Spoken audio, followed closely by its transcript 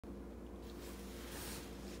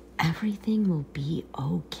Everything Will Be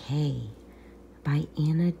Okay by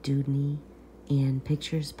Dewdney and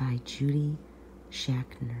pictures by Judy,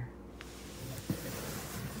 Schachner.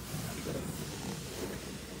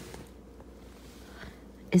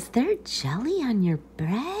 Is there jelly on your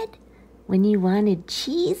bread when you wanted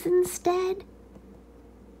cheese instead?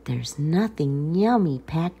 There's nothing yummy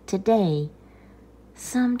packed today.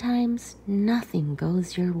 Sometimes nothing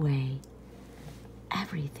goes your way.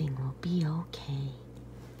 Everything will be okay.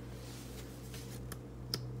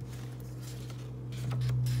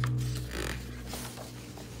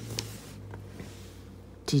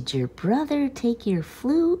 Did your brother take your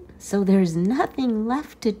flute so there's nothing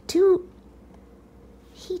left to toot?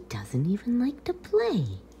 He doesn't even like to play.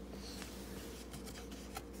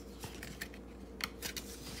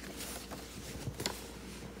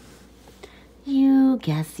 You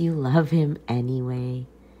guess you love him anyway,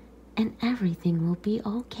 and everything will be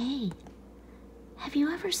okay. Have you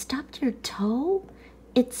ever stubbed your toe?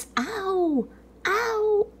 It's ow,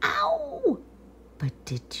 ow, ow. But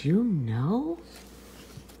did you know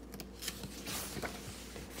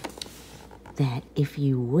that if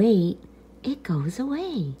you wait, it goes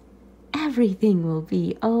away? Everything will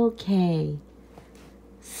be okay.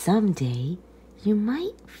 Someday you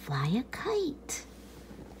might fly a kite.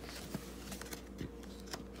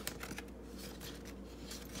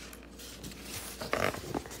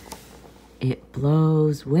 It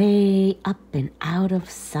blows way up and out of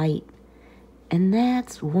sight, and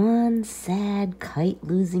that's one sad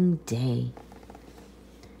kite-losing day.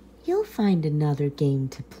 You'll find another game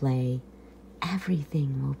to play.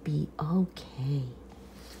 Everything will be okay.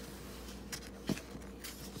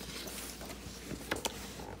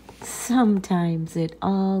 Sometimes it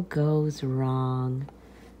all goes wrong.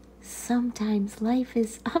 Sometimes life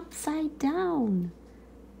is upside down.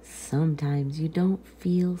 Sometimes you don't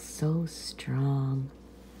feel so strong.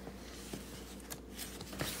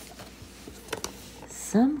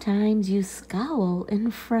 Sometimes you scowl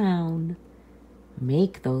and frown.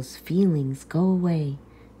 Make those feelings go away.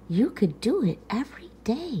 You could do it every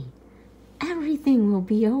day. Everything will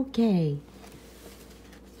be okay.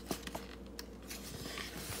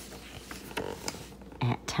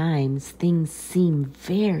 At times, things seem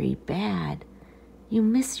very bad. You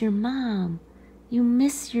miss your mom. You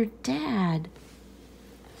miss your dad.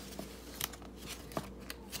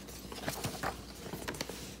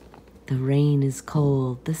 The rain is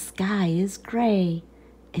cold. The sky is gray.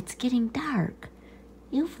 It's getting dark.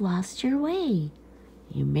 You've lost your way.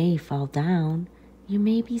 You may fall down. You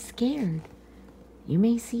may be scared. You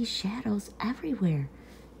may see shadows everywhere.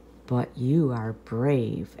 But you are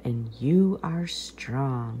brave and you are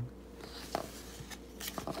strong.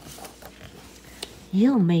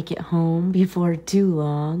 You'll make it home before too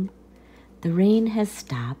long. The rain has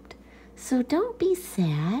stopped, so don't be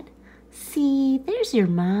sad. See, there's your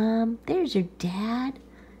mom, there's your dad.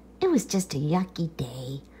 It was just a yucky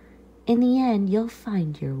day. In the end, you'll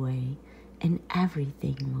find your way, and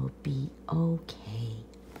everything will be okay.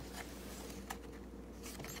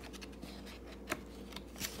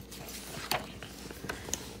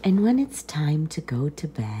 And when it's time to go to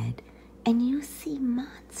bed, and you see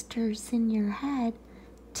monsters in your head,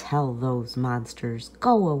 tell those monsters,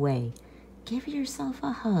 go away. Give yourself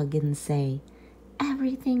a hug and say,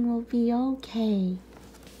 everything will be okay.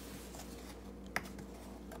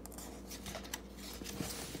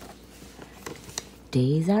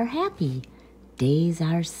 Days are happy, days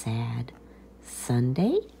are sad.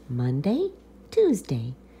 Sunday, Monday,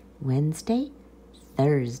 Tuesday, Wednesday,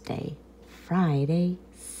 Thursday, Friday,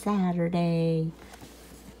 Saturday.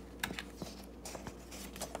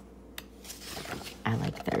 I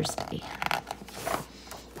like Thursday.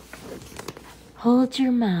 Hold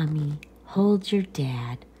your mommy, hold your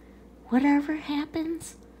dad. Whatever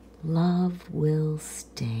happens, love will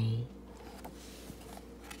stay.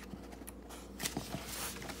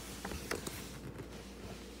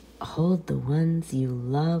 Hold the ones you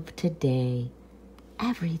love today.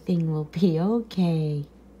 Everything will be okay.